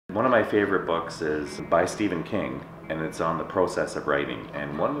One of my favorite books is by Stephen King, and it's on the process of writing.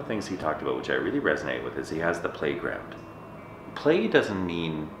 And one of the things he talked about, which I really resonate with, is he has the playground. Play doesn't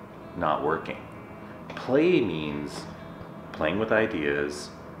mean not working. Play means playing with ideas,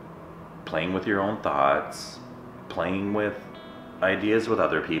 playing with your own thoughts, playing with ideas with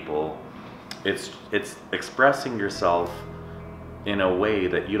other people. It's expressing yourself in a way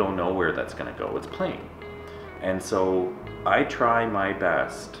that you don't know where that's going to go. It's playing. And so I try my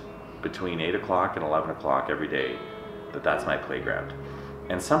best between 8 o'clock and 11 o'clock every day that's my playground.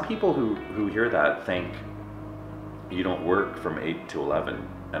 And some people who hear that think you don't work from 8 to 11.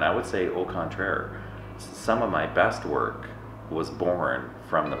 And I would say au contraire. Some of my best work was born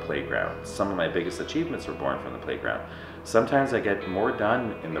from the playground. Some of my biggest achievements were born from the playground. Sometimes I get more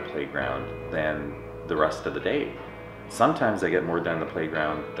done in the playground than the rest of the day. Sometimes I get more done in the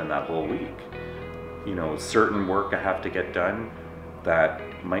playground than that whole week. You know, certain work I have to get done that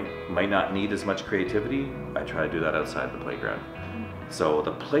might not need as much creativity, I try to do that outside the playground. So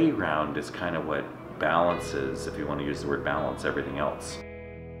the playground is kind of what balances, if you want to use the word balance, everything else.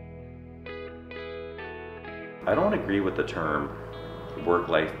 I don't agree with the term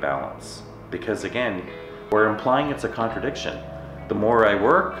work-life balance because, again, we're implying it's a contradiction. The more I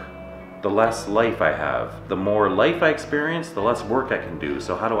work, the less life I have. The more life I experience, the less work I can do.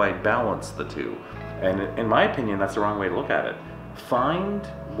 So how do I balance the two? And in my opinion, that's the wrong way to look at it. Find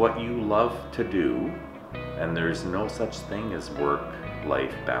what you love to do, and there's no such thing as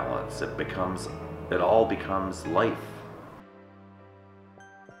work-life balance. It all becomes life.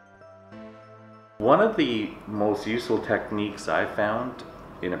 One of the most useful techniques I've found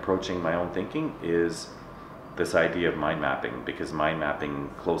in approaching my own thinking is this idea of mind mapping, because mind mapping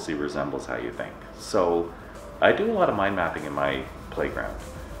closely resembles how you think. So I do a lot of mind mapping in my playground,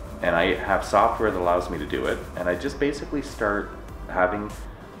 and I have software that allows me to do it, and I just basically start having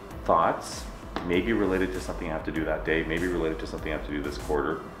thoughts, maybe related to something I have to do that day, maybe related to something I have to do this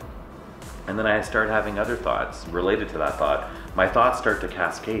quarter, and then I start having other thoughts related to that thought. My thoughts start to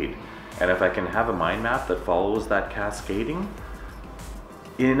cascade, and if I can have a mind map that follows that cascading,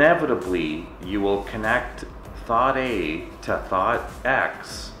 inevitably you will connect thought A to thought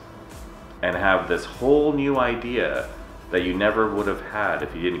X and have this whole new idea that you never would have had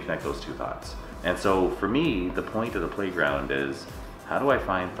if you didn't connect those two thoughts. And so for me, the point of the playground is, how do I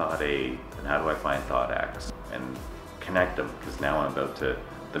find thought A and how do I find thought X and connect them, because now I'm about to,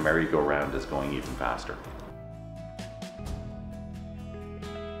 the merry-go-round is going even faster.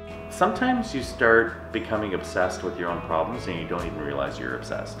 Sometimes you start becoming obsessed with your own problems and you don't even realize you're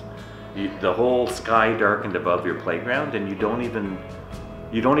obsessed. The whole sky darkened above your playground and you don't even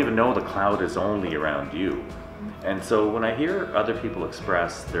know the cloud is only around you. And so when I hear other people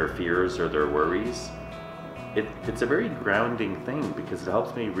express their fears or their worries, it's a very grounding thing, because it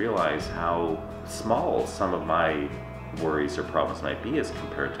helps me realize how small some of my worries or problems might be as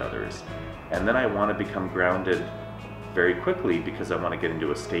compared to others. And then I want to become grounded very quickly, because I want to get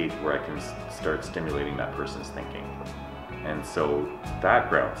into a state where I can start stimulating that person's thinking. And so that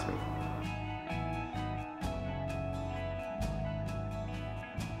grounds me.